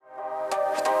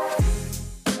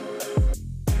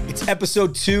It's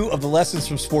episode 2 of the Lessons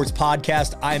from Sports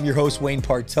podcast. I am your host, Wayne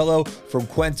Partello from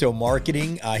CUENTO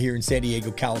Marketing here in San Diego,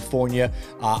 California.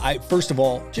 First of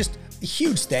all, just a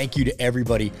huge thank you to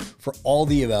everybody for all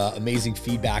the amazing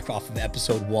feedback off of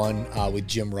episode 1 with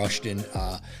Jim Rushton.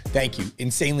 Thank you.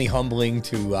 Insanely humbling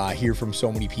to hear from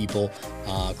so many people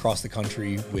across the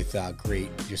country with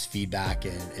great just feedback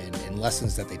and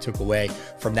lessons that they took away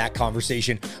from that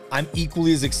conversation. I'm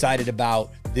equally as excited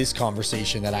about this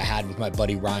conversation that I had with my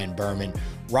buddy Ryan Berman.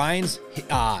 Ryan's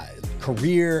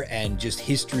career and just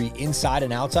history inside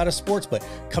and outside of sports, but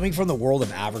coming from the world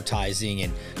of advertising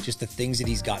and just the things that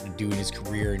he's gotten to do in his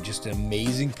career, and just an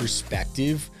amazing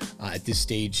perspective at this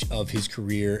stage of his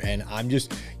career. And I'm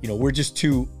just, we're just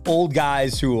two old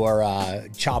guys who are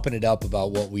chopping it up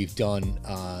about what we've done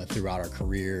throughout our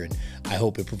career, and I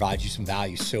hope it provides you some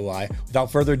value. So without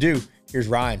further ado, here's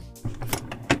Ryan.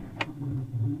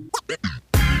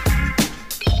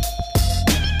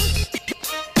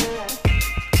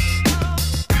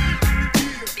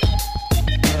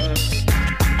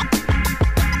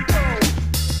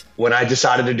 When I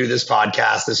decided to do this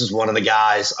podcast, this is one of the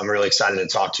guys I'm really excited to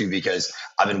talk to, because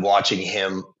I've been watching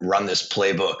him run this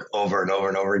playbook over and over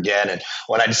and over again. And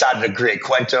when I decided to create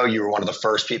CUENTO, you were one of the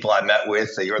first people I met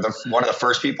with. You were one of the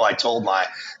first people I told my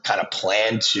kind of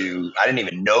plan to. I didn't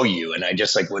even know you. And I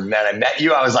just when I met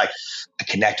you, I was like, I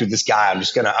connect with this guy. I'm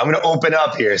going to open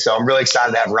up here. So I'm really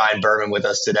excited to have Ryan Berman with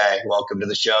us today. Welcome to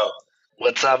the show.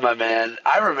 What's up, my man?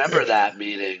 I remember that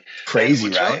meeting. Crazy,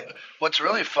 right? What's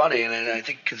really funny, and I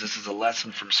think because this is a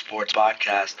lesson from sports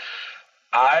podcast,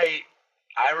 I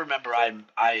remember I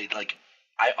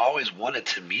always wanted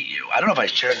to meet you. I don't know if I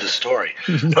shared this story.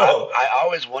 No. I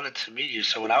always wanted to meet you.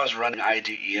 So when I was running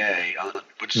IDEA,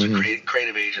 which is a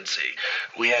creative agency,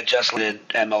 we had just did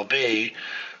MLB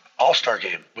All-Star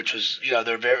Game, which was,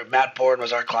 Matt Borden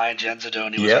was our client, Jen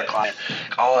Zadoni was our client.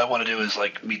 All I want to do is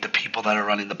meet the people that are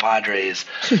running the Padres.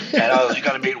 And you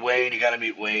got to meet Wayne,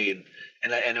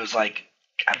 And it was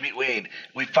gotta meet Wayne.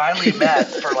 We finally met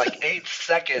for 8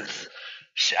 seconds.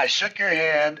 I shook your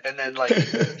hand, and then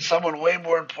someone way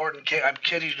more important came. I'm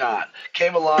kidding you not.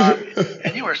 Came along,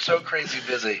 and you were so crazy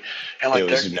busy. And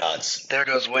it was nuts. There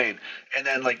goes Wayne. And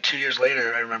then 2 years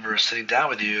later, I remember sitting down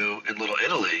with you in Little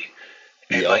Italy,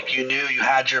 and you knew you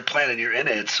had your plan and you're in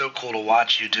it. It's so cool to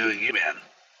watch you doing you, man.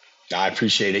 I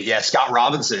appreciate it. Yeah, Scott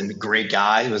Robinson, great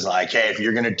guy. He was like, hey, if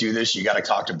you're going to do this, you got to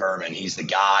talk to Berman. He's the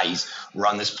guy. He's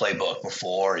run this playbook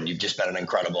before, and you've just been an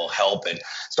incredible help. And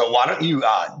so why don't you,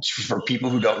 for people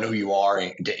who don't know who you are,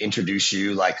 to introduce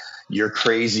you, your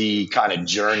crazy kind of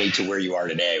journey to where you are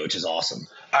today, which is awesome.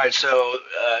 All right, so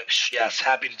yes,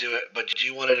 happy to do it. But do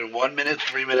you want it in 1 minute,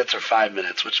 3 minutes, or 5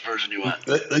 minutes? Which version you want?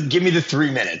 Give me the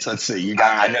 3 minutes. Let's see.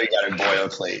 I know you got a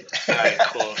boilerplate. All right,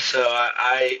 cool. So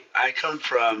I come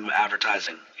from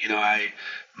advertising.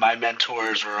 My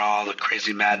mentors were all the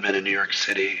crazy madmen in New York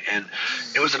City, and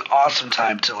it was an awesome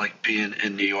time to be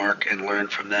in New York and learn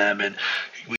from them. And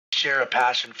we share a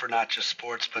passion for not just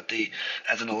sports, but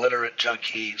as an illiterate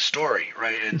junkie story,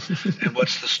 right? And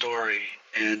what's the story?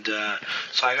 And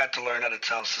so I got to learn how to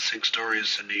tell succinct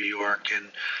stories in New York. And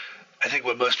I think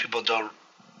what most people don't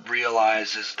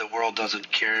realize is the world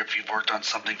doesn't care if you've worked on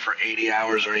something for 80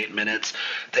 hours or 8 minutes.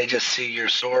 They just see your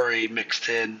story mixed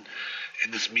in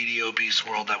this media obese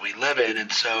world that we live in.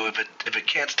 And so if it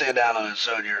can't stand out on its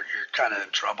own, you're kind of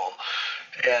in trouble.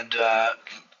 And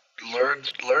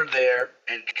learn there.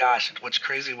 And gosh, what's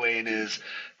crazy, Wayne, is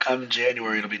come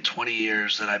January, it'll be 20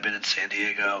 years that I've been in San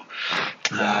Diego.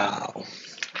 Wow.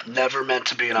 Never meant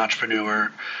to be an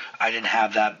entrepreneur. I didn't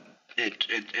have that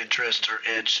interest or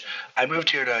itch. I moved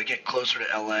here to get closer to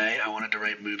LA. I wanted to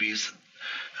write movies,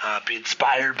 be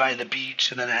inspired by the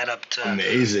beach, and then head up to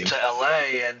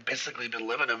LA, and basically been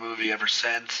living a movie ever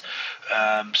since.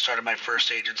 Started my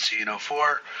first agency in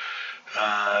 2004.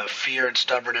 Fear and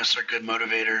stubbornness are good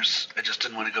motivators. I just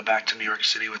didn't want to go back to New York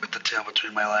City with the tail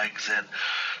between my legs, and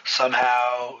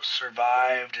somehow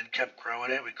survived and kept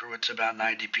growing it. We grew it to about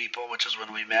 90 people, which is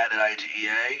when we met at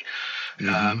IDEA.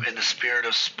 In the spirit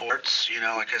of sports,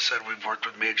 like I said, we've worked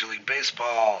with Major League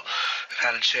Baseball. I've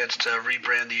had a chance to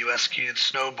rebrand the U.S. ski and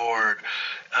snowboard.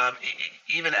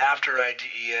 Even after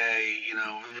IDEA,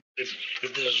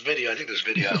 if there's video, I think there's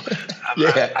video.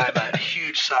 I'm a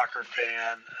huge soccer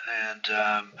fan,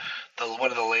 and one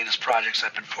of the latest projects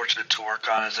I've been fortunate to work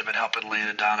on is I've been helping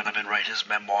Landon Donovan write his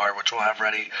memoir, which we'll have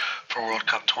ready for World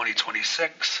Cup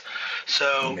 2026.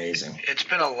 So amazing. It's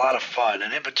been a lot of fun,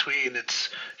 and in between, it's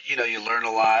you learn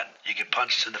a lot, you get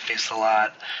punched in the face a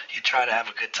lot, you try to have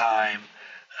a good time.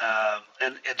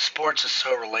 And sports is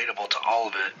so relatable to all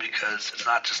of it because it's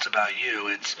not just about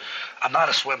you. I'm not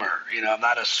a swimmer, I'm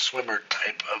not a swimmer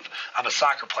type of. I'm a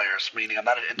soccer player, meaning I'm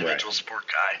not an individual sport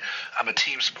guy. I'm a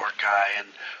team sport guy, and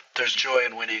there's joy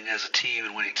in winning as a team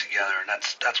and winning together, and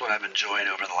that's what I've enjoyed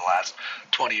over the last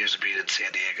 20 years of being in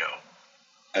San Diego.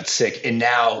 That's sick. And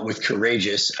now with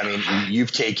Courageous, I mean,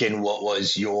 you've taken what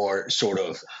was your sort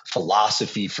of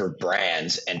philosophy for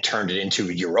brands and turned it into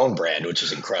your own brand, which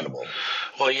is incredible.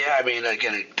 Well, yeah, I mean,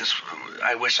 again,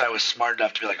 I wish I was smart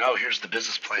enough to be like, oh, here's the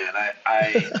business plan.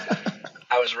 I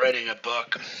was writing a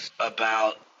book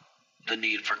about the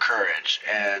need for courage,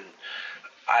 and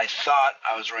I thought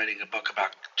I was writing a book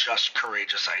about just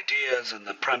courageous ideas, and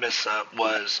the premise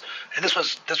was, and this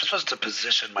was to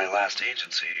position my last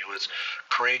agency. It was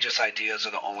courageous ideas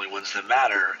are the only ones that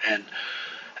matter. And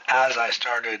as I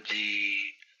started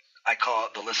I call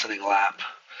it the listening lap,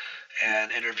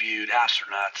 and interviewed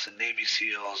astronauts and Navy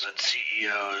SEALs and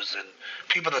CEOs and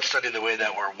people that study the way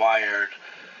that we're wired,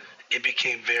 it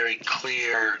became very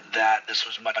clear that this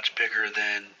was much bigger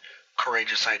than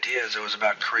courageous ideas. It was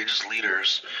about courageous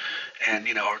leaders. And,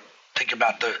 think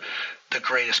about the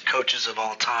greatest coaches of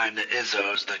all time, the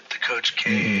Izzos, the Coach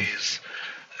K's.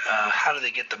 How do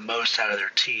they get the most out of their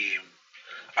team?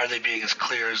 Are they being as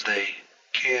clear as they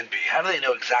can be? How do they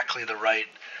know exactly the right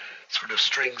sort of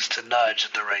strings to nudge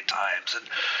at the right times? And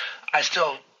I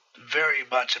still very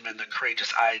much am in the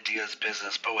courageous ideas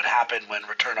business, but what happened when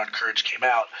Return on Courage came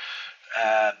out,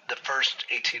 the first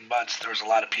 18 months, there was a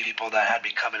lot of people that had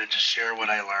me come in and just share what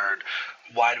I learned.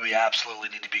 Why do we absolutely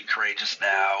need to be courageous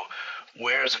now?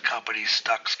 Where is a company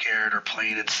stuck, scared, or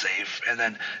playing it safe? And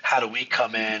then how do we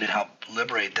come in and help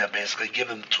liberate them, basically give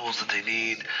them the tools that they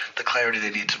need, the clarity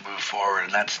they need to move forward?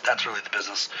 And that's really the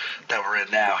business that we're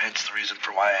in now, hence the reason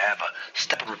for why I have a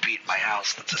step and repeat in my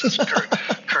house that says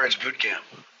Courage Boot Camp.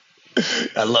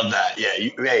 I love that.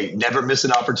 Yeah. Hey, never miss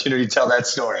an opportunity to tell that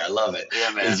story. I love it.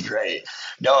 Yeah, man. It's great.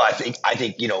 No, I think,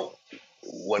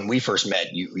 when we first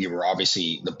met, you were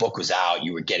obviously, the book was out,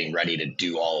 you were getting ready to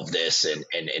do all of this, and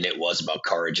it was about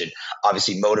courage, and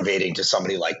obviously motivating to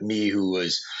somebody like me who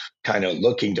was kind of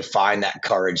looking to find that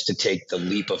courage to take the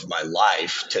leap of my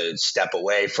life, to step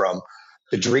away from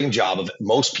the dream job of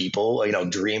most people,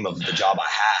 dream of the job I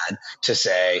had, to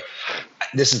say,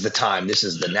 this is the time, this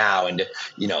is the now. And,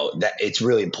 that it's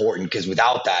really important, because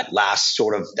without that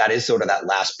that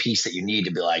last piece that you need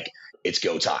to be like, it's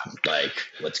go time. Like,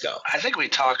 let's go. I think we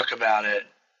talk about it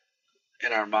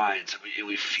in our minds.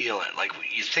 We feel it. Like,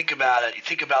 you think about it, you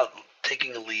think about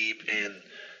taking a leap, and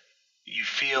you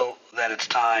feel that it's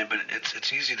time, but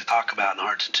it's easy to talk about and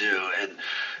hard to do.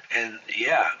 And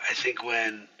yeah, I think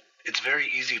when it's very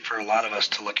easy for a lot of us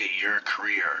to look at your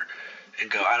career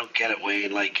and go, I don't get it,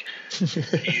 Wayne. Like,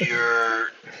 you're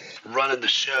running the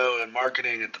show and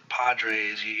marketing at the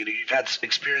Padres. You've had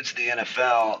experience in the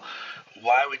NFL.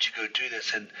 Why would you go do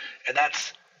this? And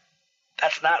that's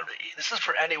not. This is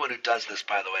for anyone who does this,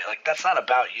 by the way. Like, that's not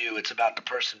about you. It's about the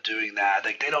person doing that.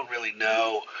 Like, they don't really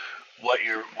know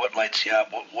what lights you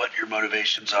up, what your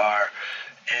motivations are,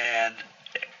 and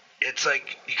it's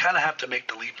like you kind of have to make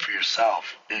the leap for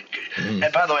yourself. And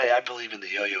by the way, I believe in the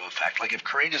yo-yo effect. Like, if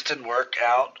courageous didn't work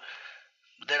out,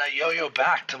 then I yo-yo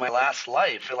back to my last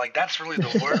life. And like, that's really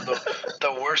the worst.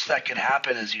 The worst that can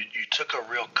happen is you took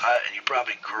a real cut and you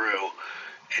probably grew,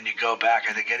 and you go back.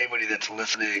 I think anybody that's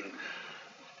listening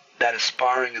that is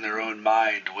sparring in their own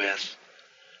mind with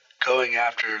going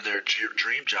after their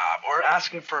dream job or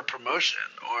asking for a promotion,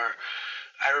 or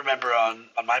I remember on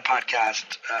my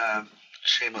podcast,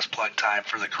 shameless plug time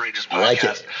for the Courageous podcast. I like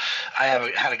it. I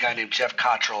had a guy named Jeff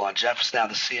Cottrell on. Jeff is now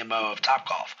the CMO of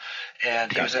Topgolf,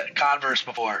 and he was at Converse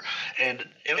before. And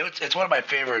it's one of my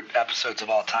favorite episodes of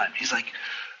all time. He's like,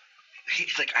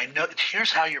 I know.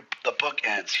 Here's how the book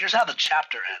ends. Here's how the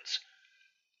chapter ends.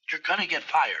 You're gonna get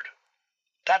fired.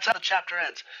 That's how the chapter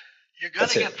ends. You're going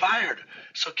to get fired.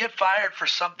 So get fired for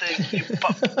something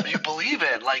you believe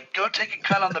in. Like, go take a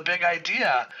cut on the big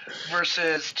idea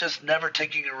versus just never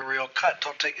taking a real cut.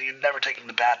 You're never taking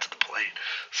the bat to the plate.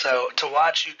 So to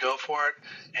watch you go for it,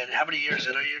 and how many years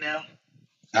in are you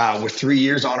now? We're 3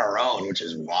 years on our own, which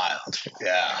is wild.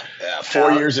 Yeah.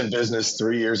 4 years in business,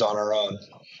 3 years on our own.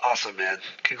 Awesome, man.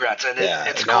 Congrats. And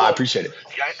it's cool. No, I appreciate it.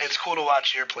 Yeah, it's cool to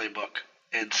watch your playbook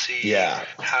and see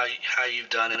how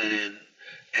you've done it.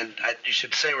 And you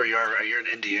should say where you are. You're in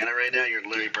Indiana right now. You're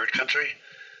in Larry Bird country.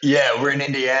 Yeah, we're in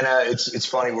Indiana. It's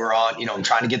funny. We're on, I'm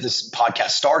trying to get this podcast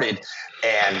started,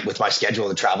 and with my schedule,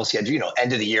 the travel schedule,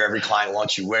 end of the year, every client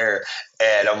wants you where,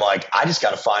 and I'm like, I just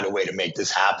got to find a way to make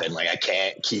this happen. Like I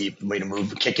can't keep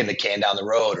kicking the can down the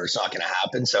road, or it's not going to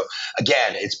happen. So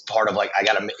again, it's part of like, I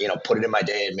got to, put it in my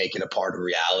day and make it a part of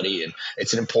reality. And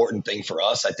it's an important thing for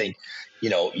us. I think,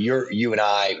 you and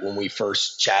I, when we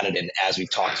first chatted and as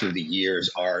we've talked through the years,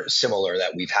 are similar,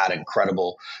 that we've had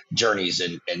incredible journeys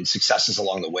and successes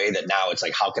along the way, that now it's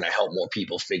like, how can I help more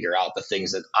people figure out the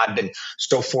things that I've been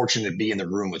so fortunate to be in the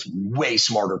room with way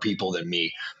smarter people than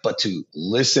me, but to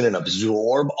listen and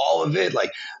absorb all of it.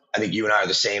 Like, I think you and I are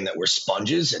the same, that we're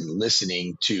sponges, and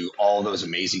listening to all those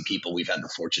amazing people we've had the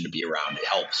fortune to be around, it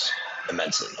helps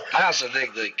immensely. I also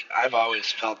think, like, I've always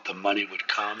felt the money would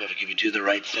come. If you do the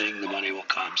right thing, the money will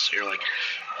come. So you're like,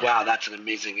 wow, that's an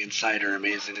amazing insight or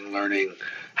amazing learning.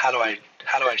 How do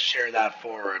I share that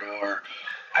forward? Or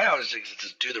I always think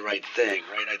just do the right thing,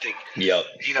 right? I think, Yep.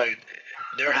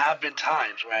 There have been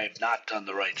times where I have not done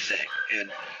the right thing, and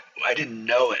I didn't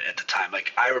know it at the time.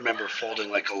 Like, I remember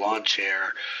folding like a lawn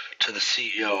chair to the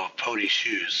CEO of Pony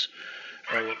Shoes.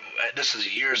 Right, this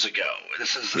is years ago.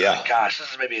 This is this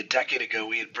is maybe a decade ago.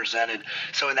 We had presented.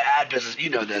 So in the ad business,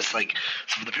 this. Like,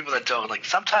 for the people that don't, like,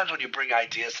 sometimes when you bring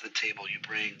ideas to the table, you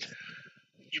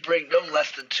bring no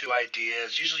less than 2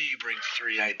 ideas. Usually you bring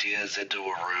 3 ideas into a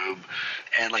room,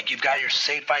 and like, you've got your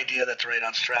safe idea that's right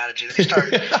on strategy.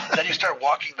 Then you start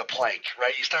walking the plank,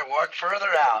 right? You start walking further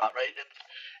out,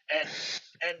 right?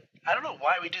 And I don't know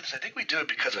why we do this. I think we do it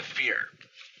because of fear.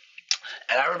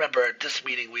 And I remember at this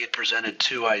meeting we had presented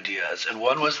 2 ideas, and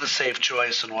one was the safe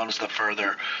choice and one was the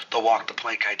walk the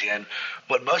plank idea. And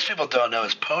what most people don't know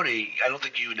is Pony, I don't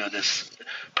think you know this,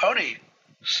 Pony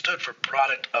stood for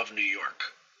Product of New York.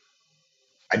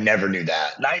 I never knew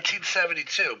that.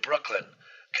 1972, Brooklyn.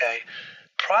 Okay.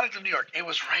 Product of New York. It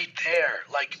was right there,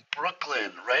 like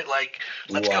Brooklyn, right? Like,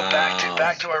 let's go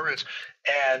back to our roots.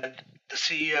 And the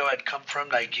CEO had come from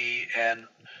Nike and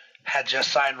had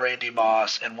just signed Randy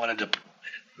Moss and wanted to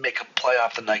make a play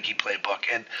off the Nike playbook.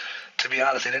 And to be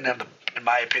honest, they didn't have in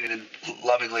my opinion, and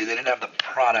lovingly, they didn't have the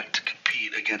product to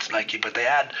compete against Nike, but they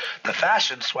had the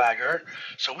fashion swagger.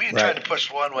 So we had tried to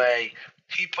push one way.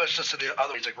 He pushed us in the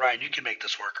other way. He's like, Ryan, you can make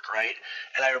this work, right?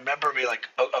 And I remember being like,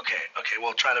 oh, okay,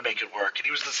 we'll try to make it work. And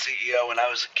he was the CEO when I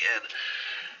was a kid.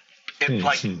 It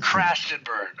like crashed and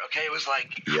burned. Okay, it was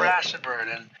like crash and burn.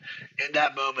 And in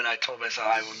that moment, I told myself,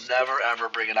 I will never ever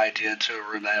bring an idea into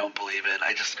a room that I don't believe in.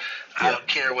 I don't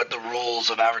care what the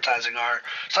rules of advertising are.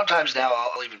 Sometimes now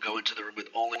I'll even go into the room with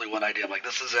only one idea. I'm like,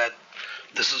 this is it.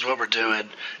 This is what we're doing.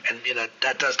 And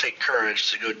that does take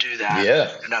courage to go do that.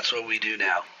 Yeah. And that's what we do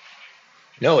now.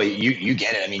 No, you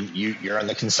get it. I mean, you're in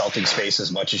the consulting space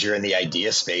as much as you're in the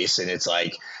idea space, and it's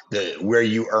like where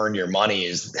you earn your money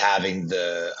is having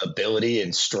the ability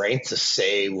and strength to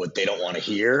say what they don't want to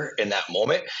hear in that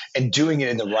moment, and doing it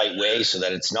in the right way so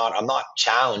that it's not. I'm not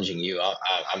challenging you.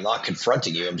 I'm not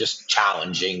confronting you. I'm just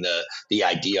challenging the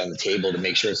idea on the table to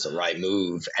make sure it's the right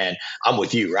move. And I'm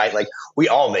with you, right? Like, we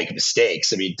all make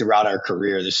mistakes. I mean, throughout our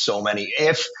career, there's so many.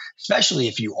 Especially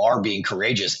if you are being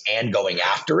courageous and going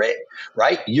after it,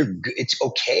 right? It's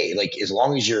okay. Like, as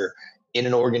long as you're in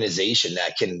an organization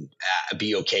that can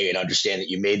be okay and understand that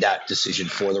you made that decision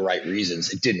for the right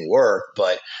reasons. It didn't work,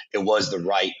 but it was the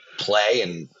right play,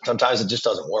 and sometimes it just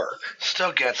doesn't work.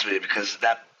 Still gets me, because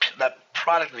that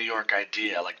Product New York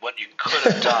idea, like what you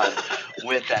could have done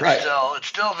with that, it's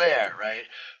still there, right?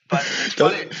 But it's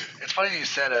funny. It's funny you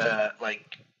said, like,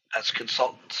 as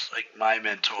consultants, like my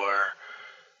mentor,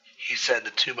 he said the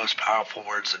 2 most powerful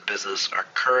words in business are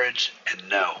courage and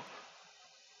no.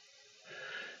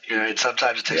 And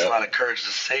sometimes it takes a lot of courage to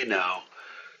say no.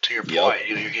 To your point,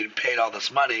 you're getting paid all this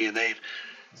money, and they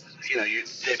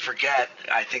forget.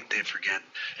 I think they forget.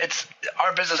 It's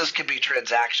our businesses can be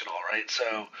transactional, right?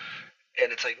 So,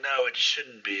 and it's like, no, it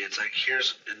shouldn't be. It's like,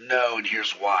 here's no, and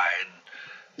here's why,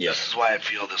 and this is why I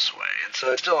feel this way. And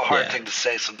so it's still a hard thing to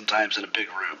say sometimes in a big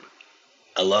room.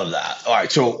 I love that. All right.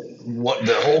 So what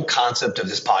the whole concept of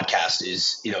this podcast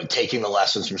is, taking the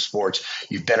lessons from sports.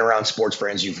 You've been around sports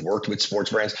brands. You've worked with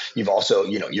sports brands. You've also,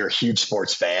 you're a huge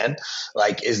sports fan.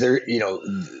 Like, is there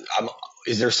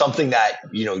something that,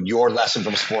 your lesson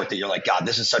from sport that you're like, God,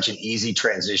 this is such an easy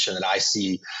transition that I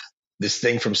see this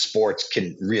thing from sports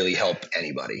can really help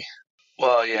anybody?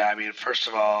 Well, yeah. I mean, first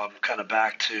of all, I'm kind of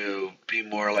back to be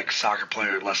more like a soccer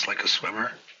player and less like a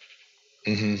swimmer.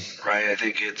 Mm-hmm. Right. I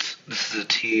think this is a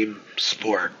team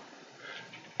sport,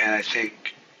 and I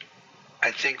think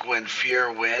when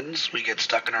fear wins, we get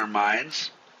stuck in our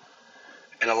minds,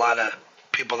 and a lot of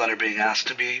people that are being asked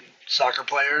to be soccer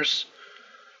players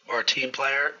or a team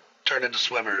player turn into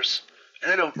swimmers.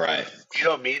 And they don't. Right. You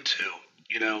don't mean to.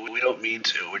 We don't mean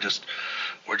to. We're just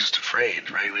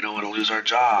afraid, right? We don't want to lose our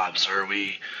jobs, or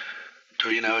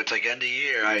it's like end of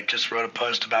year. I just wrote a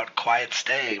post about quiet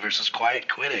staying versus quiet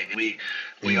quitting.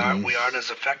 We aren't as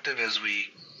effective as we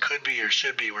could be or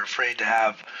should be. We're afraid to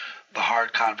have the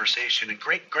hard conversation. And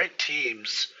great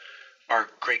teams are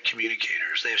great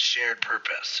communicators. They have shared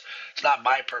purpose. It's not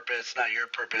my purpose. It's not your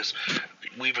purpose.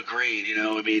 We've agreed.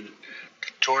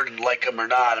 Jordan, like him or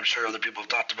not, I'm sure other people have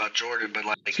talked about Jordan, but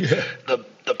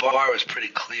the bar was pretty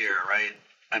clear, right?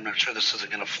 I'm not sure this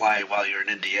isn't going to fly while you're in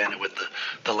Indiana with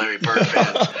the Larry Bird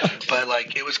fans, but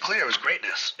it was clear. It was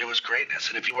greatness. It was greatness.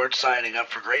 And if you weren't signing up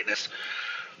for greatness,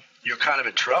 you're kind of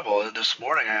in trouble. This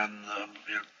morning, I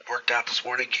worked out this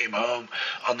morning, came home.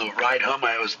 On the ride home,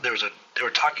 they were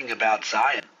talking about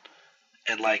Zion,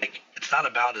 and it's not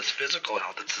about his physical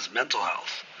health; it's his mental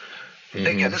health. Mm-hmm.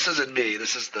 Again, this isn't me.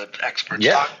 This is the experts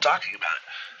talking about it.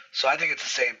 So I think it's the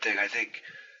same thing. I think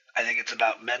it's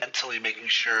about mentally making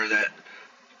sure that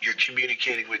you're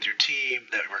communicating with your team,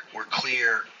 that we're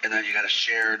clear, and then you got a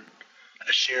shared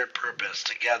purpose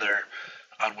together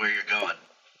on where you're going.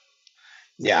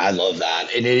 Yeah, I love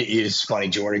that. And it is funny.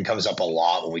 Jordan comes up a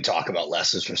lot when we talk about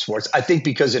lessons from sports. I think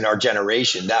because in our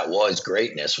generation, that was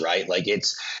greatness, right?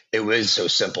 It was so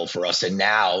simple for us. And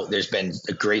now there's been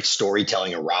a great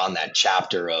storytelling around that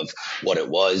chapter of what it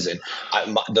was. And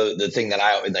the thing that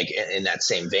I like in that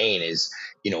same vein is,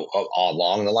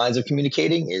 along the lines of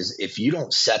communicating is if you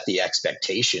don't set the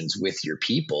expectations with your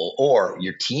people or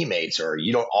your teammates, or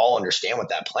you don't all understand what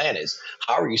that plan is,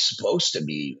 how are you supposed to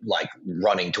be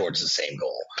running towards the same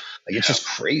goal? It's just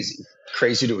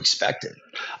crazy to expect it.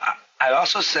 I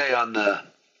also say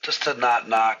just to not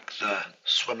knock the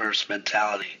swimmer's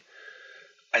mentality,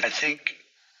 I think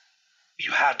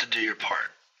you have to do your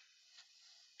part.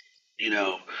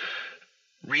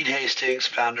 Reed Hastings,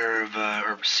 founder of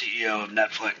or CEO of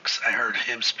Netflix, I heard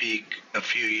him speak a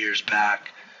few years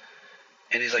back,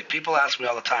 and he's like, people ask me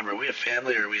all the time, are we a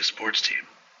family or are we a sports team?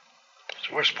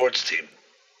 So we're a sports team.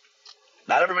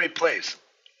 Not everybody plays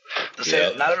the same.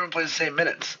 Yep. Not everyone plays the same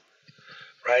minutes,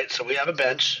 right? So we have a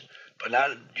bench, but now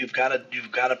you've got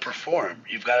to perform.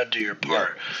 You've got to do your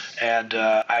part. Yep.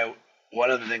 And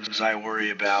one of the things I worry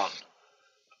about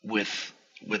with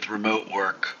remote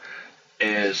work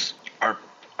is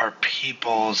our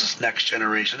people, this next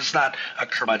generation. It's not a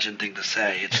curmudgeon thing to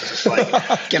say. It's just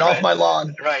get off my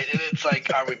lawn, right? And it's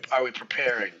are we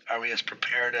preparing? Are we as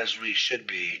prepared as we should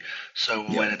be? So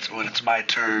when it's my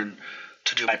turn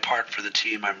to do my part for the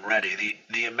team, I'm ready.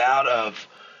 The amount of,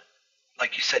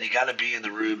 like you said, you got to be in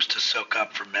the rooms to soak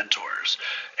up from mentors.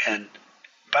 And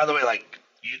by the way,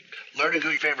 learning who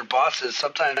your favorite boss is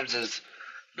sometimes is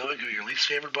knowing who your least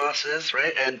favorite boss is,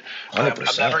 right? And I'm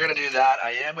never going to do that.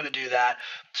 I am going to do that.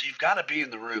 So you've got to be in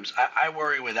the rooms. I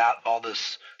worry without all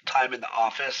this time in the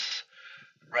office,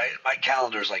 right? My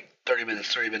calendar is 30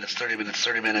 minutes, 30 minutes, 30 minutes,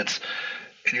 30 minutes.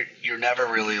 And you're never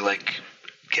really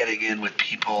getting in with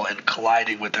people and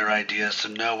colliding with their ideas to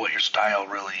know what your style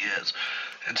really is.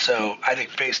 And so I think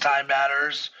FaceTime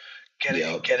matters,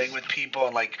 getting with people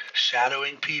and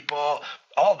shadowing people.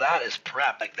 All that is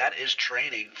prep. That is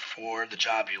training for the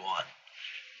job you want.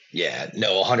 Yeah,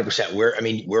 no, 100%. We're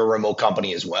a remote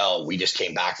company as well. We just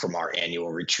came back from our annual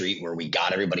retreat where we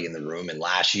got everybody in the room. And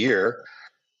last year,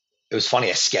 it was funny.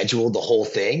 I scheduled the whole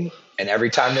thing, and every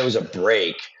time there was a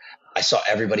break, I saw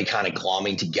everybody kind of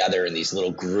glomming together in these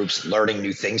little groups, learning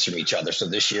new things from each other. So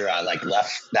this year I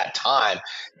left that time,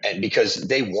 and because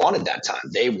they wanted that time,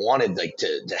 they wanted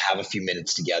to have a few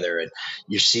minutes together. And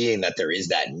you're seeing that there is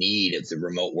that need of the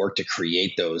remote work to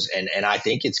create those. And I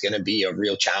think it's going to be a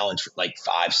real challenge for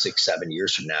 5, 6, 7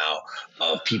 years from now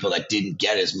of people that didn't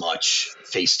get as much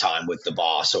FaceTime with the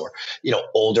boss, or,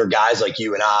 older guys like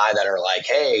you and I that are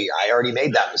hey, I already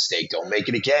made that mistake. Don't make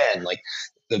it again.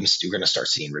 We're going to start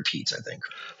seeing repeats, I think.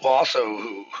 Well, also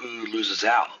who loses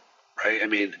out, right?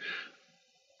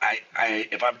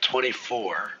 If I'm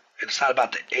 24, it's not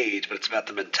about the age, but it's about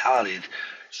the mentality.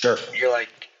 Sure. You're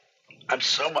I'm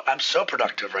so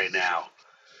productive right now.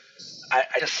 I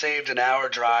just saved an hour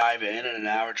drive in and an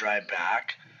hour drive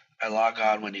back. I log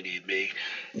on when you need me.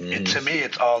 Mm-hmm. And to me,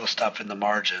 it's all the stuff in the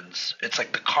margins. It's the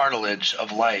cartilage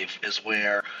of life is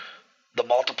where the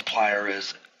multiplier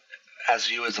is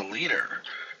as you as a leader,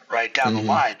 right down the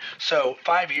line. So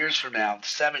 5 years from now,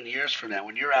 7 years from now,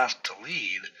 when you're asked to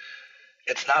lead,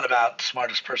 it's not about the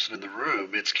smartest person in the room.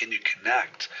 It's can you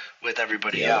connect with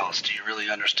everybody else? Do you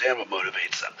really understand what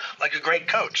motivates them? Like a great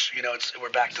coach, we're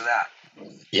back to that.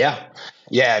 Yeah.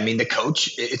 Yeah, I mean, the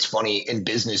coach, it's funny in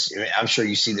business. I'm sure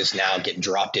you see this now getting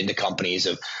dropped into companies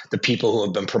of the people who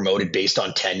have been promoted based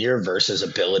on tenure versus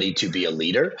ability to be a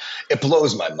leader. It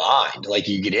blows my mind. Like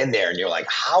you get in there and you're like,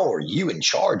 how are you in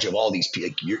charge of all these people?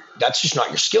 Like, that's just not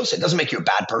your skill set. It doesn't make you a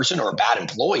bad person or a bad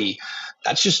employee.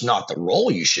 That's just not the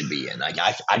role you should be in. Like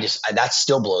that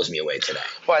still blows me away today.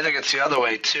 Well, I think it's the other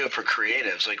way too for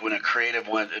creatives. Like when a creative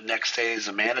went next day is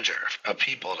a manager of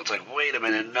people, and it's like, wait a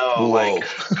minute, no, Whoa. like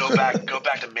go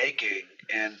back to making,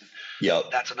 and Yep.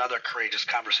 that's another courageous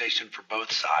conversation for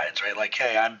both sides, right? Like,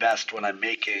 hey, I'm best when I'm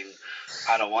making.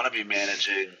 I don't want to be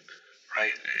managing,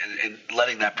 right? And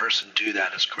letting that person do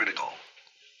that is critical.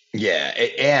 Yeah,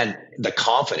 and the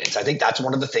confidence. I think that's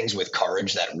one of the things with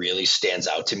courage that really stands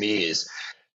out to me is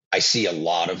I see a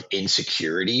lot of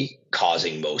insecurity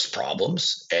causing most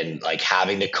problems, and like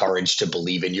having the courage to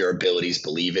believe in your abilities,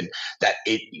 believe in that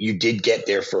you did get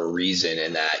there for a reason,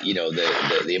 and that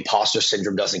the imposter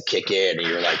syndrome doesn't kick in, and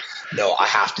you're like, no, I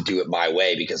have to do it my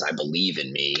way because I believe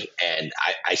in me, and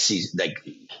I see like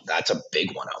that's a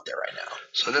big one out there right now.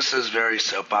 So this is very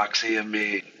soapboxy of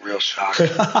me, real shocked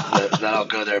that I'll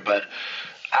go there, but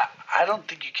I don't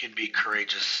think you can be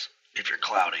courageous if you're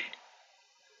cloudy.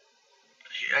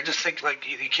 I just think like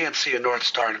you can't see a North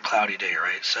Star on a cloudy day,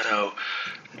 right? So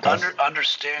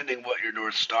understanding what your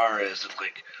North Star is and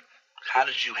like how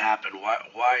did you happen? Why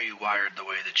are you wired the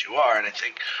way that you are? And I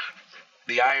think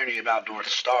the irony about North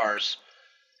Stars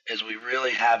is we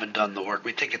really haven't done the work.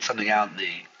 We think it's something out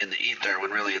in the ether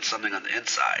when really it's something on the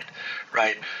inside,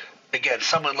 right? Again,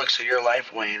 someone looks at your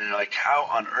life, Wayne, and they're like, how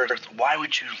on earth? Why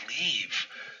would you leave?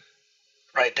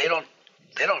 Right? They don't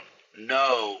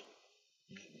know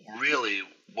really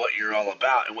what you're all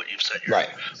about and what you've set your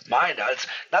mind on. It's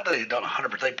not that they don't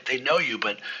 100%. They know you,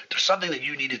 but there's something that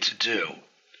you needed to do,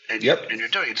 and you're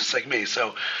doing it just like me.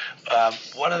 So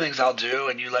one of the things I'll do,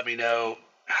 and you let me know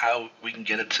how we can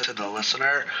get it to the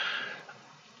listener.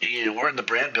 We're in the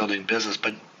brand building business,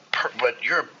 but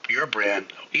your brand.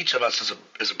 Each of us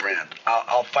is a brand.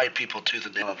 I'll fight people tooth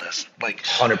and nail on this, like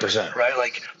 100%. Right?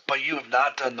 Like, but you have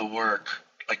not done the work.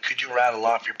 Like, could you rattle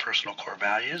off your personal core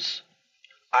values?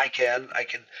 I can.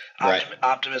 Right.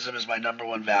 Optimism is my number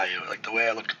one value. Like the way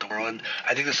I look at the world, and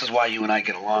I think this is why you and I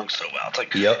get along so well. It's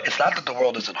like It's not that the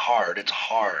world isn't hard; it's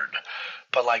hard.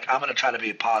 But like I'm going to try to be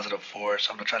a positive force.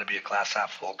 I'm going to try to be a glass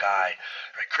half full guy.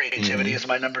 Right? Creativity is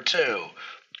my number 2.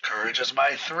 Courage is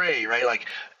my 3. Right? Like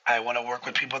I want to work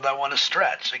with people that want to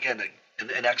stretch. Again,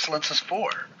 and excellence is 4.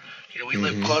 We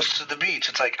live close to the beach.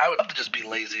 It's like I would love to just be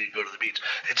lazy and go to the beach.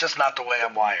 It's just not the way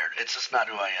I'm wired. It's just not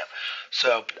who I am.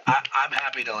 So I'm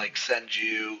happy to like send you.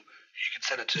 You can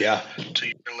send it to your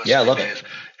listeners. Yeah, I love it.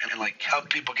 And like help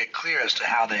people get clear as to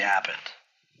how they happened.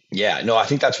 Yeah, no, I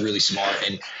think that's really smart.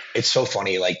 And it's so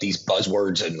funny, like these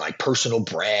buzzwords and like personal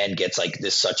brand gets like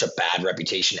this such a bad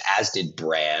reputation, as did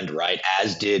brand, right?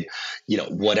 As did,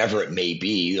 whatever it may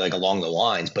be, like along the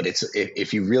lines. But it's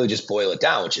if you really just boil it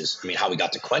down, which is, how we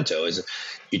got to Cuento, is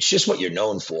it's just what you're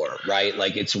known for, right?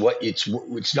 Like it's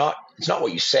not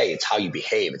what you say, it's how you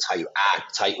behave, it's how you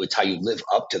act, it's how you live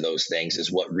up to those things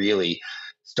is what really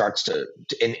starts to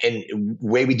and the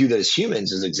way we do that as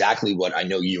humans is exactly what I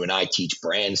know you and I teach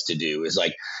brands to do, is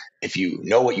like if you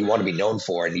know what you want to be known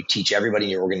for and you teach everybody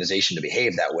in your organization to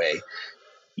behave that way,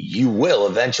 you will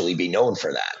eventually be known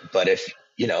for that. But if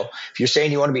you're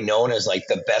saying you want to be known as like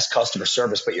the best customer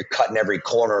service, but you're cutting every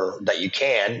corner that you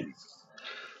can,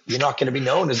 you're not going to be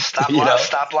known as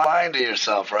stop lying to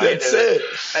yourself, right? That's it.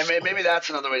 I mean, maybe that's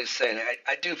another way to say it.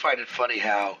 I do find it funny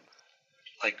how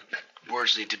like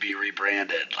words need to be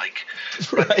rebranded. Like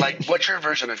what's your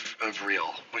version of real?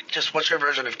 Like just what's your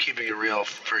version of keeping it real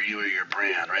for you or your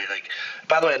brand, right? Like,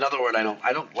 by the way, another word I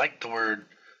don't like the word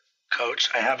coach.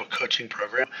 I have a coaching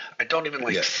program. I don't even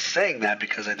like saying that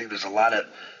because I think there's a lot of,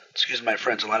 excuse my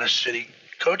French, a lot of shitty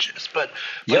coaches. But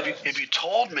if you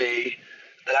told me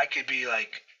that I could be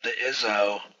like the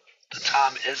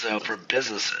Tom Izzo for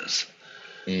businesses,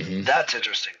 that's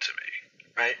interesting to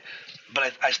me, right?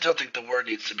 But I still think the word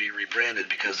needs to be rebranded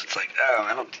because it's like,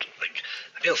 I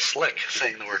feel slick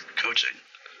saying the word coaching.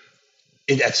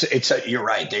 You're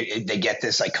right. They get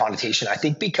this like connotation. I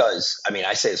think because,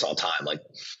 I say this all the time, like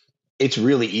it's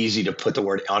really easy to put the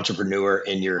word entrepreneur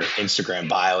in your Instagram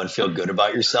bio and feel good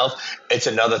about yourself. It's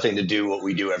another thing to do what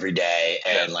we do every day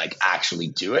and like actually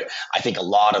do it. I think a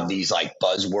lot of these like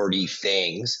buzzwordy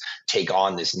things take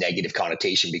on this negative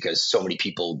connotation because so many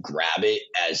people grab it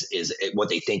as what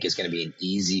they think is going to be an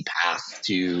easy path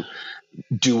to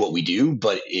do what we do,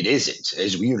 but it isn't.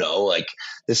 As you know, like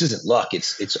this isn't luck.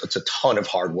 It's a ton of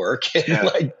hard work. And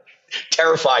like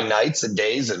terrifying nights and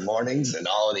days and mornings and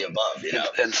all of the above, you know,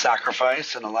 and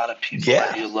sacrifice, and a lot of people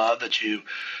that you love that you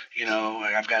know,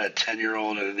 like I've got a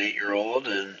 10-year-old and an 8-year-old,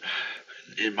 and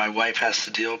my wife has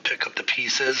to pick up the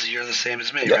pieces. You're the same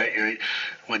as me, right?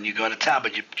 When you go to town,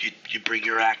 but you bring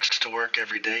your axe to work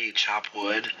every day. You chop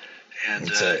wood, and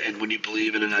when you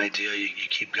believe in an idea, you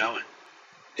keep going.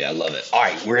 Yeah, I love it. All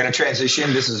right, we're gonna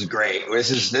transition. This is great.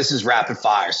 This is rapid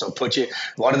fire. So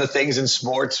one of the things in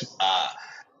sports.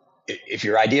 If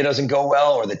your idea doesn't go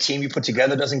well, or the team you put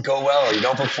together doesn't go well, or you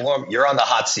don't perform, you're on the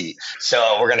hot seat.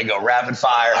 So we're gonna go rapid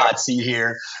fire hot seat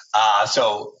here.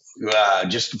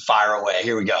 Just fire away.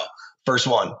 Here we go. First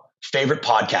one, favorite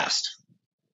podcast.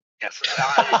 Yes,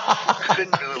 I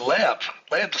couldn't do a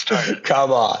layup to start it.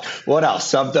 Come on. What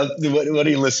else? What are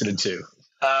you listening to?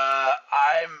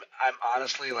 I'm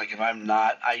honestly, like, if I'm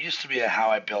not, I used to be a How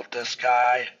I Built This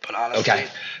guy, but honestly,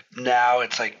 now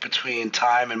it's like between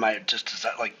time and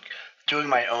doing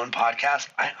my own podcast,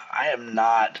 I am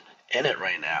not in it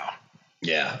right now.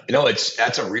 Yeah. You know,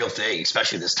 that's a real thing,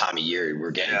 especially this time of year.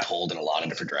 We're getting pulled in a lot of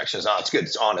different directions. Oh, it's good.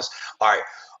 It's honest. All right.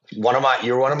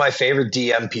 You're one of my favorite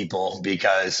DM people,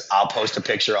 because I'll post a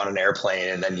picture on an airplane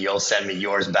and then you'll send me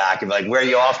yours back and be like, where are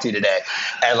you off to today?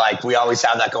 And like, we always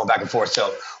have that going back and forth.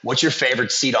 So what's your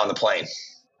favorite seat on the plane?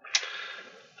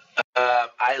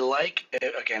 I like,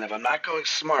 again, if I'm not going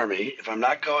smarmy, if I'm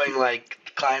not going like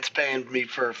clients paying me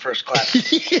for first class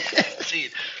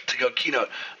seat to go keynote,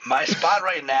 my spot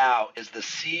right now is the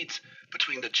seat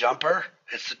between the jumper.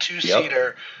 It's the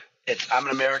 2-seater. I'm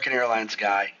an American Airlines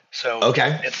guy. So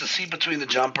it's the seat between the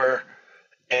jumper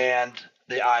and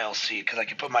the aisle seat, because I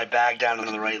can put my bag down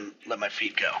on the right and let my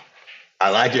feet go. I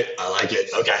like it.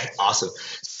 Okay, awesome.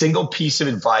 Single piece of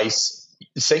advice.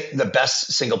 Say the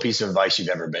best single piece of advice you've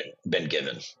ever been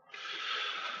given.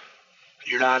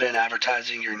 You're not in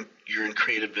advertising. You're in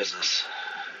creative business.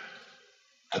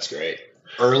 That's great.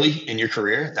 Early in your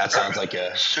career? That sounds like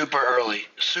super early.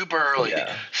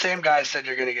 Yeah. Same guy said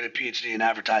you're going to get a PhD in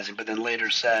advertising, but then later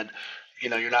said,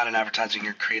 you're not in advertising,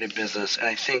 you're creative business. And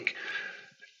I think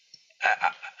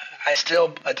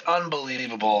it's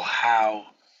unbelievable how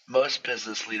most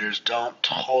business leaders don't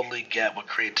totally get what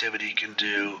creativity can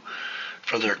do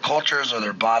for their cultures or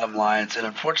their bottom lines. And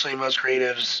unfortunately, most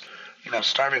creatives,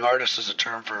 starving artist is a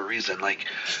term for a reason. Like,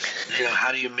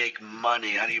 how do you make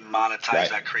money? How do you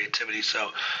monetize that creativity? So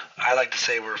I like to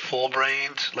say we're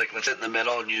full-brained. Like, let's sit in the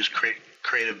middle and use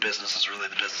creative business is really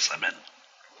the business I'm in.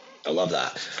 I love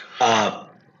that.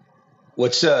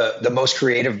 What's the most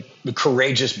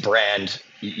courageous brand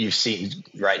you've seen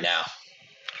right now?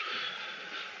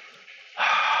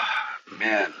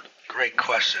 Man, great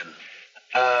question.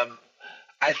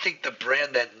 I think the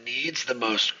brand that needs the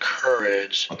most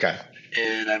courage,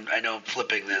 and I know I'm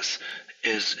flipping this,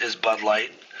 is Bud Light.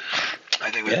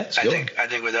 I think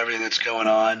with everything that's going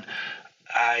on,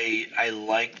 I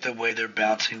like the way they're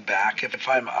bouncing back. If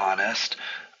I'm honest,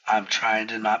 I'm trying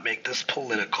to not make this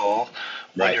political.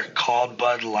 When you're called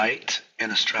Bud Light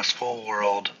in a stressful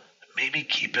world, maybe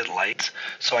keep it light.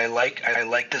 So I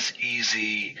like this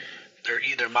easy.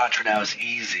 Their mantra now is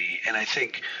easy, and I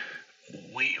think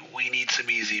we need some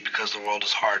easy because the world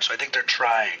is hard. So I think they're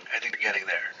trying. I think they're getting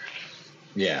there.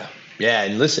 Yeah.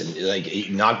 And listen, like,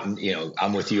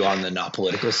 I'm with you on the not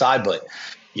political side, but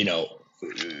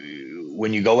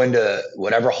when you go into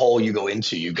whatever hole you go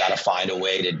into, you've got to find a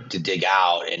way to dig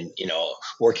out. And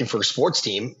working for a sports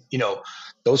team,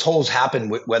 those holes happen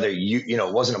whether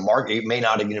it wasn't it may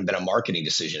not have even been a marketing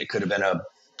decision. It could have been a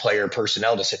player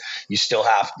personnel decision.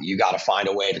 You got to find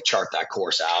a way to chart that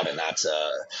course out, and that's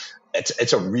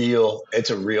it's a real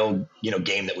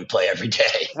game that we play every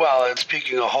day. Well, and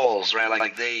speaking of holes, right?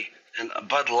 Like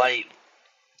Bud Light,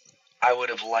 I would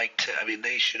have liked to. I mean,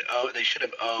 they should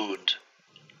have owned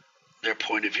their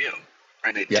point of view,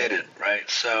 right? They didn't, right?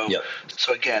 So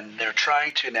again, they're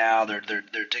trying to now. They're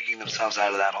digging themselves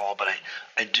out of that hole, but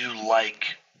I do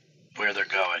like where they're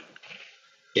going.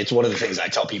 It's one of the things I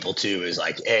tell people too is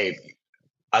like, hey,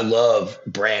 I love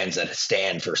brands that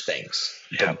stand for things,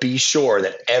 but be sure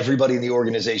that everybody in the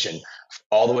organization,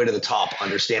 all the way to the top,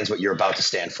 understands what you're about to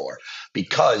stand for.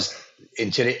 Because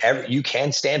in today, you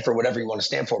can stand for whatever you want to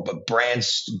stand for, but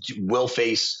brands will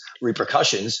face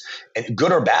repercussions, and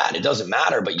good or bad, it doesn't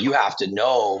matter. But you have to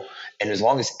know, and as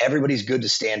long as everybody's good to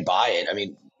stand by it. I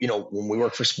mean, when we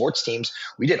work for sports teams,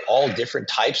 we did all different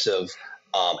types of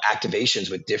activations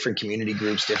with different community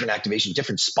groups, different activations,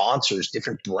 different sponsors,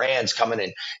 different brands coming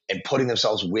in and putting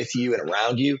themselves with you and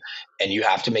around you. And you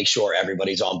have to make sure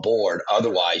everybody's on board.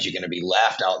 Otherwise, you're going to be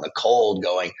left out in the cold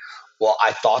going, well,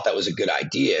 I thought that was a good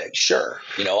idea. Sure.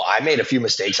 I made a few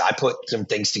mistakes. I put some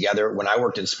things together when I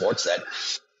worked in sports that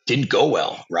didn't go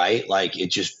well, right? Like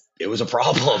it was a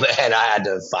problem, and I had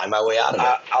to find my way out of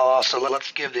it. I'll also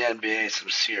let's give the NBA some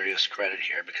serious credit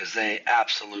here because they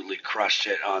absolutely crushed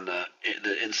it on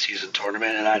the in-season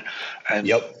tournament, and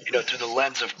Yep. through the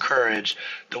lens of courage,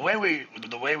 the way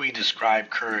we describe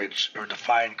courage or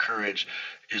define courage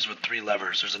is with three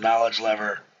levers. There's a knowledge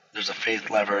lever, there's a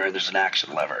faith lever, and there's an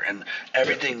action lever, and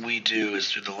everything we do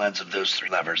is through the lens of those three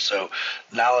levers. So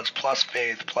knowledge plus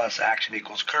faith plus action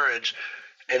equals courage.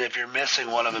 And if you're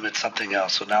missing one of them, it's something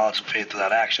else. So knowledge and faith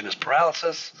without action is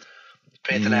paralysis.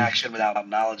 Faith and action without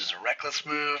knowledge is a reckless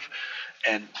move.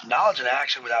 And knowledge and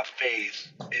action without faith,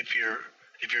 if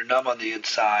you're numb on the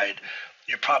inside,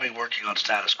 you're probably working on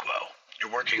status quo.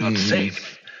 You're working on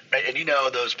safe. Right?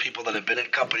 And those people that have been in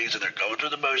companies and they're going through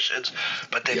the motions,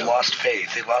 but they've lost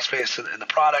faith. They've lost faith in the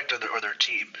product or their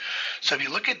team. So if you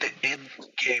look at the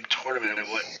in-game tournament and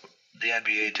what the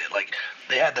NBA did. Like,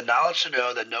 they had the knowledge to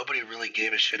know that nobody really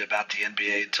gave a shit about the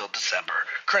NBA until December,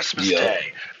 Christmas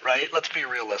Day, right? Let's be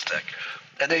realistic.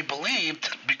 And they believed,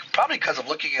 probably because of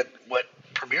looking at what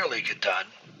Premier League had done,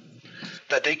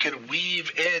 that they could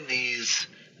weave in these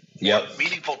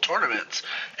meaningful tournaments.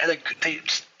 And they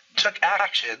took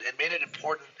action and made it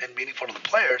important and meaningful to the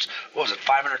players. What was it,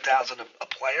 $500,000 a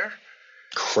player?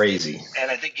 Crazy. And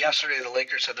I think yesterday the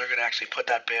Lakers said they're going to actually put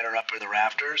that banner up in the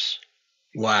rafters.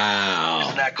 Wow.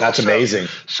 Isn't that cool? That's amazing.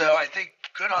 So I think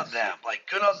good on them. Like,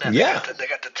 good on them. Yeah. They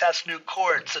got to test new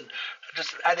courts, and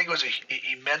I think it was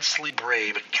immensely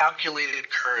brave and calculated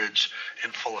courage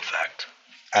in full effect.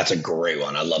 That's a great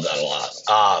one. I love that a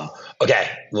lot. Okay,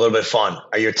 a little bit of fun.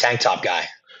 Are you a tank top guy?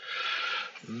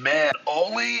 Man,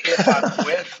 only if I'm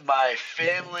with my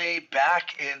family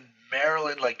back in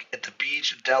Maryland, like at the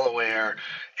beach in Delaware,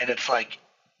 and it's like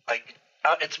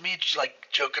it's me just like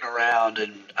joking around,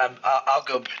 and I'll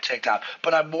go tank top.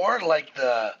 But I'm more like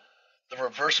the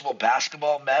reversible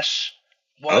basketball mesh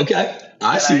one. Okay,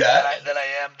 I see that. Than I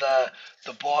am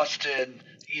the Boston,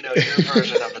 your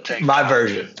version of the tank My top.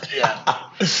 version. Yeah.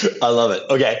 I love it.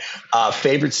 Okay,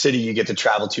 favorite city you get to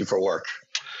travel to for work?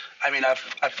 I mean, I've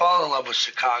fallen in love with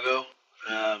Chicago.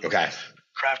 Okay.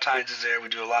 Kraft Heinz is there. We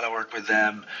do a lot of work with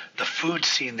them. The food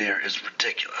scene there is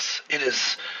ridiculous. It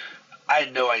is. I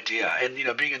had no idea. And,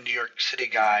 being a New York City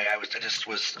guy, I just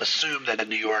was assumed that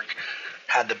New York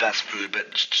had the best food,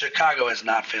 but Chicago has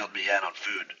not failed me yet on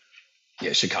food.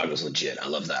 Yeah, Chicago's legit. I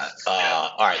love that.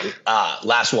 All right.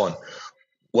 Last one.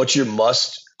 What's your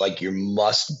must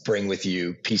bring with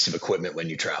you piece of equipment when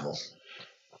you travel?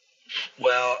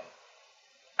 Well,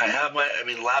 I have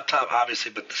laptop,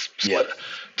 obviously, but the split,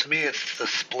 to me, it's the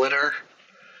splitter.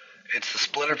 It's the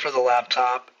splitter for the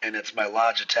laptop, and it's my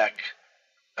Logitech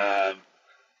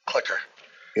clicker.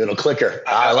 Your little clicker.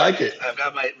 I like it. I've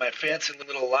got my fancy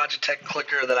little Logitech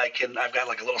clicker that I've got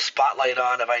like a little spotlight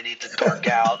on if I need to dark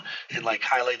out and like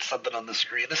highlight something on the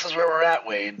screen. This is where we're at,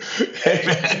 Wayne.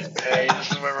 Hey,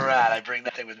 this is where we're at. I bring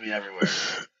that thing with me everywhere.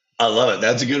 I love it.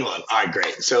 That's a good one. All right,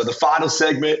 great. So the final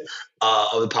segment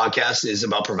of the podcast is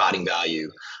about providing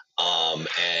value.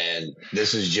 And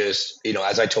this is just,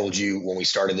 as I told you when we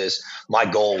started this, my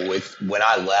goal when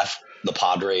I left the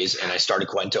Padres and I started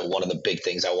CUENTO, one of the big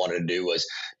things I wanted to do was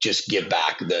just give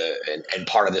back and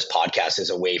part of this podcast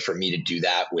is a way for me to do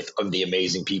that with the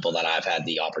amazing people that I've had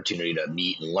the opportunity to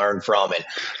meet and learn from. And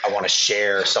I want to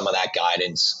share some of that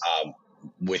guidance,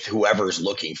 with whoever's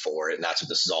looking for it. And that's what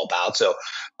this is all about. So,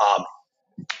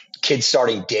 kids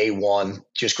starting day one,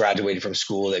 just graduated from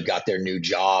school, they've got their new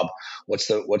job. What's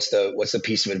the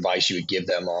piece of advice you would give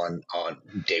them on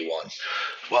day one?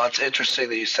 Well, it's interesting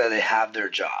that you said they have their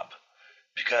job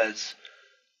because,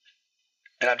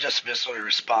 and I'm just viscerally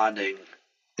responding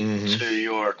to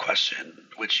your question,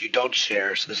 which you don't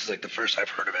share. So this is like the first I've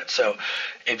heard of it. So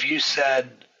if you said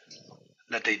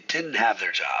that they didn't have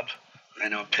their job, I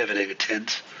know I'm pivoting a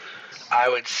tint, I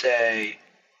would say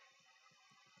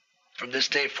from this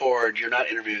day forward, you're not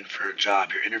interviewing for a job,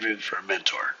 you're interviewing for a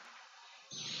mentor.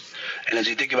 And as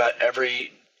you think about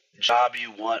every job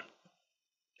you want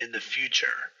in the future,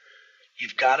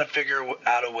 you've got to figure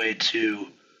out a way to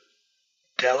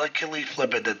delicately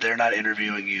flip it that they're not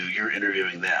interviewing you, you're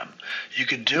interviewing them. You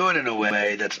can do it in a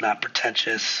way that's not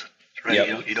pretentious, right?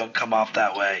 Yep. You don't come off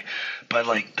that way. But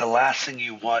like the last thing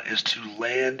you want is to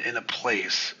land in a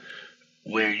place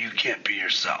where you can't be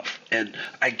yourself. And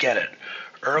I get it.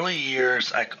 Early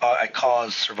years, I call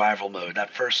it survival mode. That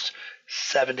first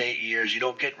 7 to 8 years, you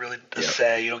don't get really to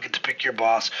say. You don't get to pick your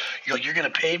boss. You're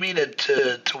going to pay me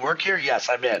to work here? Yes,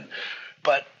 I'm in.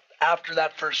 But after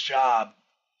that first job,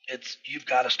 you've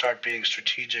got to start being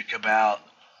strategic about,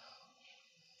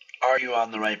 are you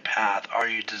on the right path? Are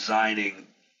you designing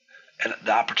and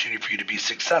the opportunity for you to be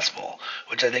successful,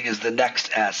 which I think is the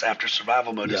next S after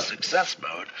survival mode is success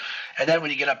mode. And then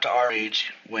when you get up to our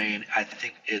age, Wayne, I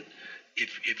think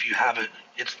if you have it,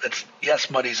 it's yes,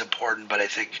 money's important, but I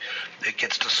think it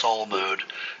gets to soul mode,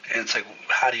 and it's like,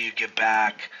 how do you give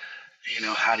back?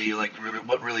 How do you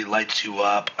what really lights you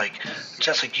up? Like,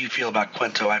 just like you feel about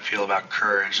CUENTO, I feel about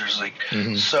courage.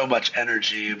 There's so much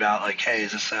energy about hey,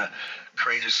 is this a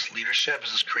courageous leadership?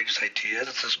 Is this courageous ideas?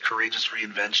 Is this courageous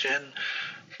reinvention?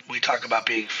 We talk about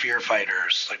being fear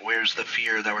fighters. Like, where's the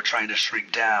fear that we're trying to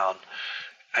shrink down?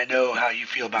 I know how you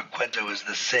feel about CUENTO is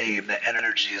the same. The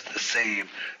energy is the same.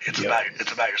 It's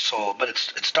about your soul, but it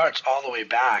starts all the way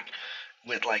back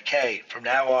with hey, from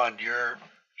now on, you're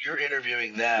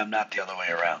interviewing them, not the other way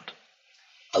around.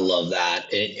 I love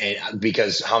that. And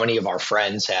because how many of our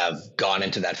friends have gone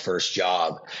into that first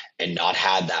job and not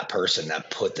had that person that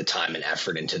put the time and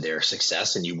effort into their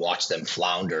success, and you watch them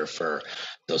flounder for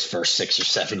those first 6 or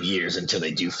 7 years until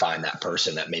they do find that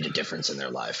person that made a difference in their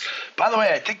life. By the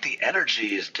way, I think the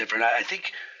energy is different. I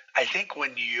think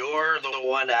when you're the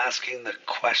one asking the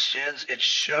questions, it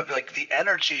shows the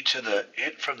energy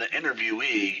from the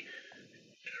interviewee,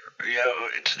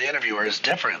 to the interviewer is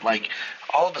different.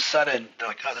 All of a sudden, they're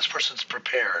like, oh, this person's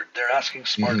prepared. They're asking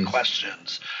smart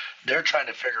questions. They're trying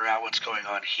to figure out what's going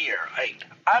on here.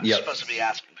 I'm supposed to be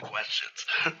asking the questions,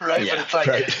 right? Yeah, but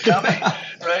it's tell me,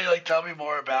 right? Tell me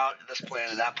more about this plan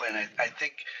and that plan. I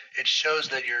think it shows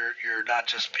that you're not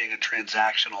just being a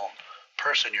transactional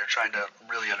person. You're trying to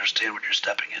really understand what you're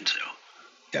stepping into.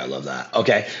 Yeah, I love that.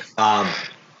 Okay.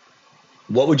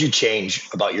 What would you change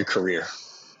about your career?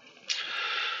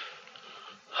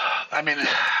 I mean,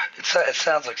 it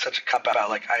sounds like such a cop-out.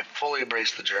 I fully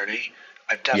embrace the journey.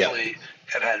 I've definitely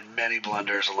have had many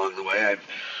blunders along the way.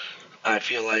 I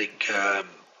feel like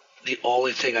the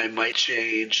only thing I might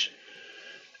change,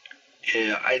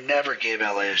 I never gave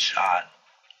LA a shot.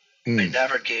 I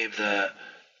never gave the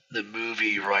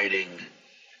movie writing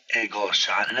angle a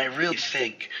shot. And I really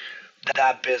think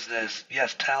that business,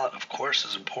 yes, talent of course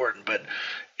is important, but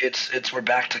we're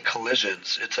back to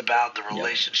collisions. It's about the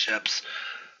relationships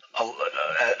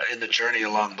in the journey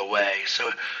along the way. So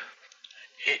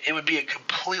it would be a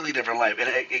completely different life. And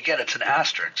again, it's an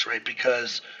asterisk, right?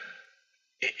 Because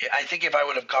I think if I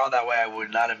would have gone that way, I would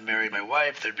not have married my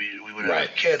wife. We would have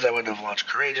had kids. I wouldn't have launched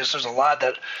Courageous. There's a lot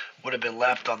that would have been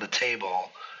left on the table.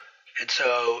 And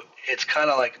so it's kind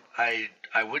of like I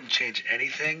wouldn't change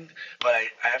anything, but I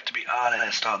have to be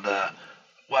honest on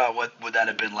what would that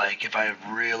have been like if I had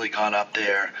really gone up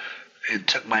there and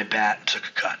took my bat and took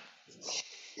a cut.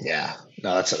 Yeah,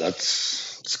 no,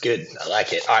 that's good. I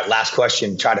like it. All right, last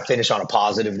question. Try to finish on a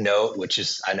positive note, which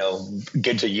is, I know,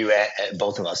 good to you and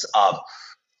both of us.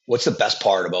 What's the best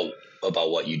part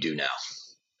about what you do now?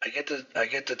 I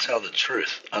get to tell the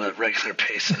truth on a regular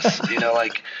basis.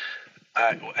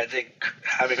 I think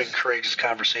having courageous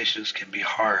conversations can be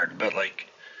hard, but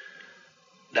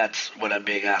that's what I'm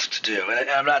being asked to do. And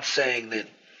I'm not saying that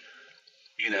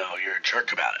you're a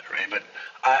jerk about it, right? But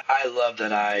I love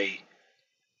that I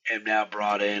am now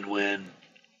brought in when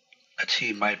a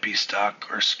team might be stuck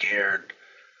or scared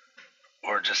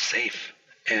or just safe,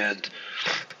 and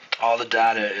all the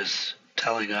data is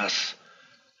telling us,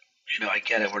 I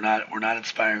get it. We're not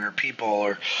inspiring our people,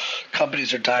 or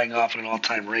companies are dying off at an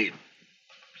all-time rate,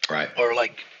 right? Or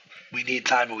we need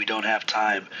time and we don't have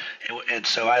time, and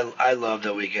so I love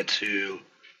that we get to.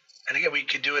 And again, we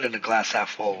can do it in a glass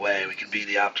half full way. We can be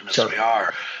the optimists we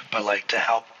are, but to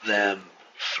help them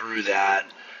through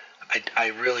that. I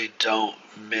really don't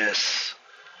miss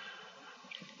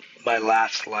my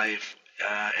last life,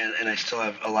 and I still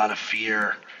have a lot of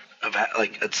fear of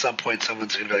at some point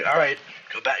someone's going to be like, all right,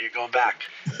 go back, you're going back,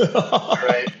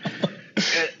 right?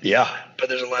 But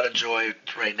there's a lot of joy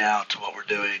right now to what we're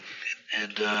doing,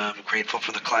 and I'm grateful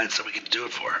for the clients that we get to do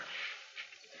it for.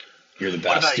 You're the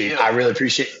best, dude. I really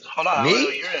appreciate it. Hold on,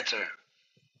 me? Your answer.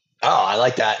 Oh, I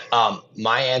like that.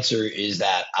 My answer is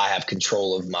that I have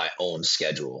control of my own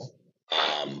schedule.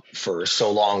 For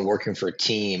so long working for a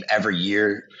team, every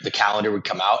year the calendar would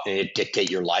come out and it'd dictate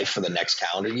your life for the next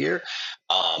calendar year.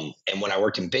 And when I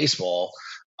worked in baseball,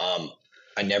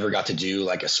 I never got to do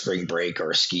a spring break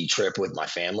or a ski trip with my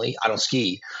family. I don't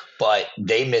ski, but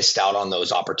they missed out on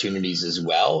those opportunities as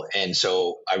well. And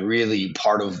so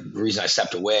part of the reason I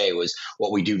stepped away was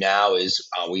what we do now is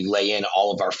we lay in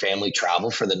all of our family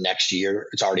travel for the next year.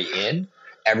 It's already in.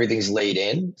 Everything's laid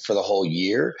in for the whole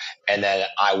year. And then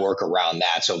I work around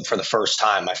that. So for the first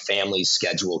time, my family's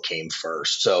schedule came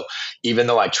first. So even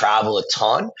though I travel a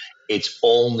ton, it's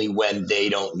only when they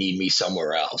don't need me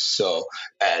somewhere else. So,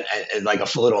 and like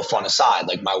a little fun aside,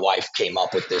 like my wife came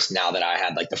up with this now that I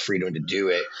had like the freedom to do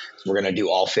it. We're going to do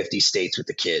all 50 states with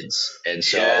the kids. And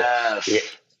so Yes.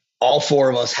 all four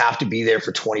of us have to be there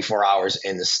for 24 hours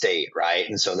in the state, right?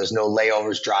 And so there's no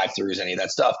layovers, drive-throughs, any of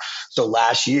that stuff. So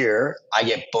last year, I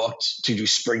get booked to do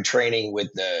spring training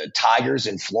with the Tigers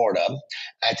in Florida.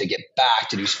 I had to get back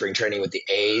to do spring training with the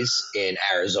A's in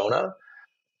Arizona.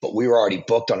 But we were already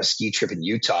booked on a ski trip in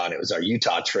Utah, and it was our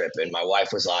Utah trip. And my wife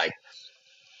was like,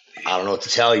 I don't know what to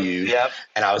tell you. Yep.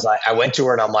 And I was like, I went to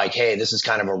her and I'm like, hey, this is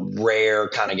kind of a rare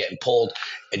kind of getting pulled.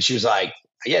 And she was like,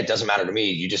 yeah, it doesn't matter to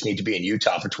me. You just need to be in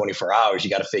Utah for 24 hours.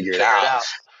 You got to figure it out.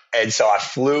 And so I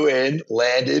flew in,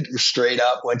 landed straight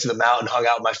up, went to the mountain, hung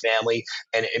out with my family,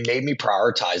 and it made me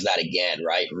prioritize that again,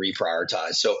 right?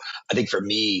 Reprioritize. So I think for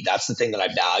me, that's the thing that I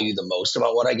value the most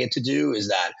about what I get to do is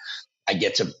that I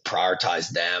get to prioritize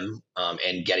them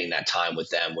and getting that time with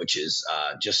them, which is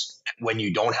just when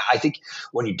you don't, I think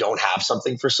when you don't have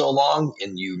something for so long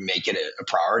and you make it a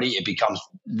priority, it becomes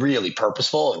really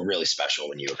purposeful and really special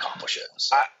when you accomplish it.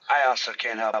 So. I also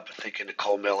can't help but thinking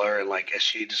Nicole Miller and like as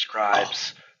she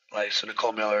describes, like, so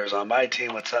Nicole Miller is on my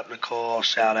team. What's up, Nicole?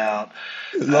 Shout out.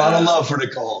 A lot of love for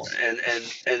Nicole. And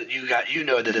you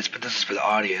know that but this is for the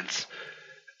audience.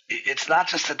 It's not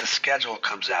just that the schedule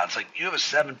comes out. It's like you have a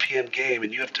 7 p.m. game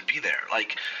and you have to be there.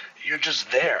 Like you're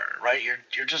just there, right?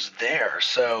 You're just there.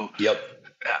 So yep.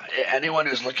 Anyone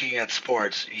who's looking at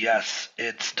sports, yes,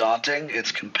 it's daunting.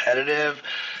 It's competitive.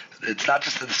 It's not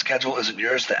just that the schedule isn't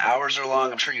yours. The hours are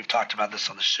long. I'm sure you've talked about this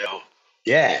on the show.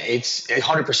 Yeah, it's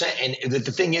 100%. And the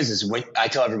thing is when I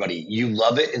tell everybody, you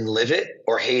love it and live it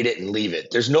or hate it and leave it.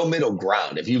 There's no middle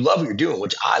ground. If you love what you're doing,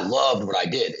 which I loved what I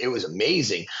did, it was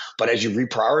amazing. But as you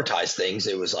reprioritize things,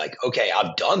 it was like, okay,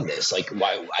 I've done this. Like,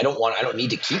 why I don't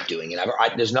need to keep doing it.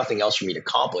 There's nothing else for me to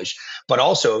accomplish. But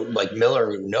also, like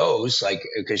Miller knows, like,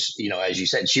 because, you know, as you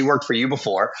said, she worked for you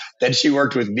before, then she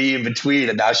worked with me in between,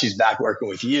 and now she's back working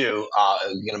with you.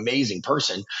 An amazing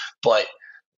person. But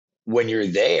when you're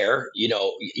there, you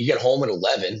know, you get home at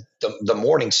 11, the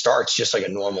morning starts just like a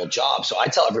normal job. So I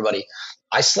tell everybody,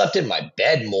 I slept in my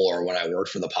bed more when I worked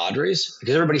for the Padres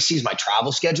because everybody sees my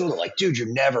travel schedule. They're like, dude,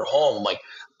 you're never home. I'm like,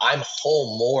 I'm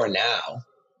home more now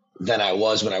than I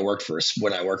was when I worked for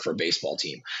a baseball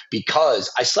team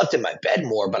because I slept in my bed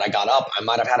more, but I got up. I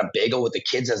might've had a bagel with the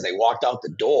kids as they walked out the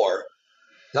door.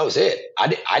 That was it. I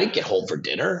didn't get home for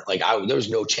dinner. Like there was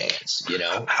no chance, you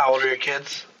know? How old are your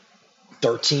kids?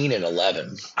 13 and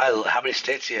 11. How many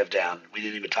states do you have down? We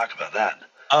didn't even talk about that.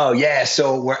 Oh yeah.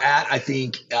 So we're at, I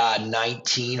think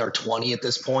 19 or 20 at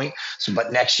this point. So,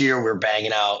 but next year we're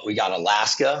banging out. We got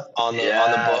Alaska on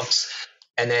the books.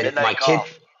 And then midnight my golf.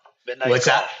 kid, Midnight what's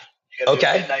golf. that? You gotta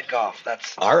Okay. do midnight golf.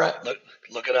 That's all right.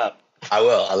 Look it up. I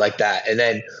will. I like that. And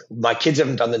then my kids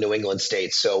haven't done the New England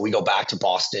states, so we go back to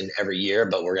Boston every year.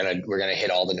 But we're gonna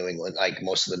hit all the New England, like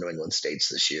most of the New England states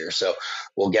this year. So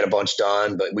we'll get a bunch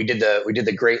done. But we did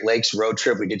the Great Lakes road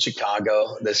trip. We did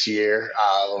Chicago this year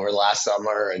over last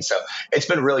summer, and so it's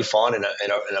been really fun and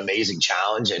an amazing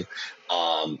challenge. And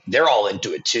they're all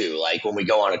into it too. Like when we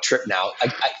go on a trip now,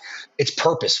 it's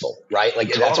purposeful, right?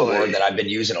 Like That's a word that I've been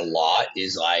using a lot.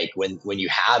 Is like when you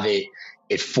have it.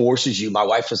 It forces you. My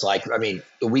wife was like, the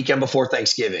weekend before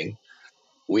Thanksgiving,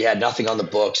 we had nothing on the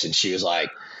books. And she was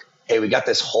like, hey, we got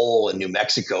this hole in New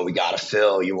Mexico we got to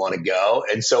fill. You want to go?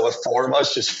 And so the four of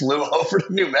us just flew over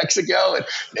to New Mexico and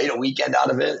made a weekend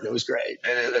out of it. And it was great.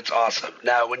 And it's awesome.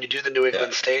 Now, when you do the New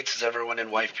England states, is everyone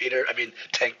in wife beater?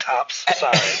 Tank tops?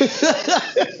 Sorry.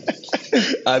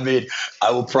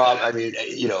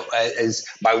 As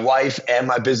my wife and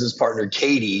my business partner,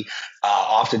 Katie,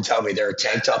 often tell me there are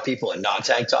tank top people and not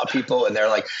tank top people. And they're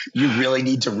like, you really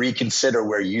need to reconsider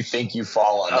where you think you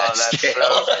fall on that scale.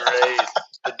 Oh, that's so great.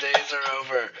 The days are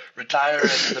over. Retire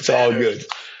into the It's all good.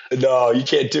 No, you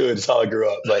can't do it. It's how I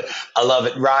grew up. But I love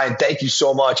it. Ryan, thank you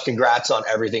so much. Congrats on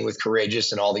everything with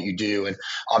Courageous and all that you do. And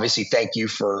obviously, thank you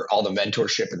for all the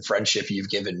mentorship and friendship you've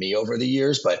given me over the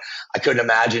years. But I couldn't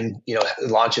imagine,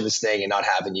 launching this thing and not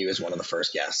having you as one of the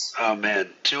first guests. Oh, man.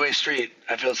 Two-way street.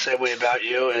 I feel the same way about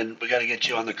you. And we got to get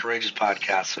you on the Courageous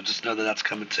podcast. So just know that that's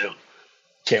coming too.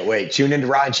 Can't wait. Tune into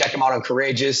Ryan. Check him out on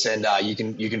Courageous, and you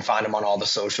can find him on all the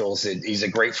socials. He's a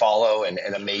great follow and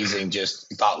amazing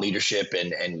just thought leadership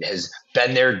and has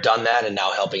been there, done that, and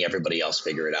now helping everybody else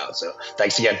figure it out. So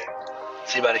thanks again.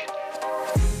 See you, buddy.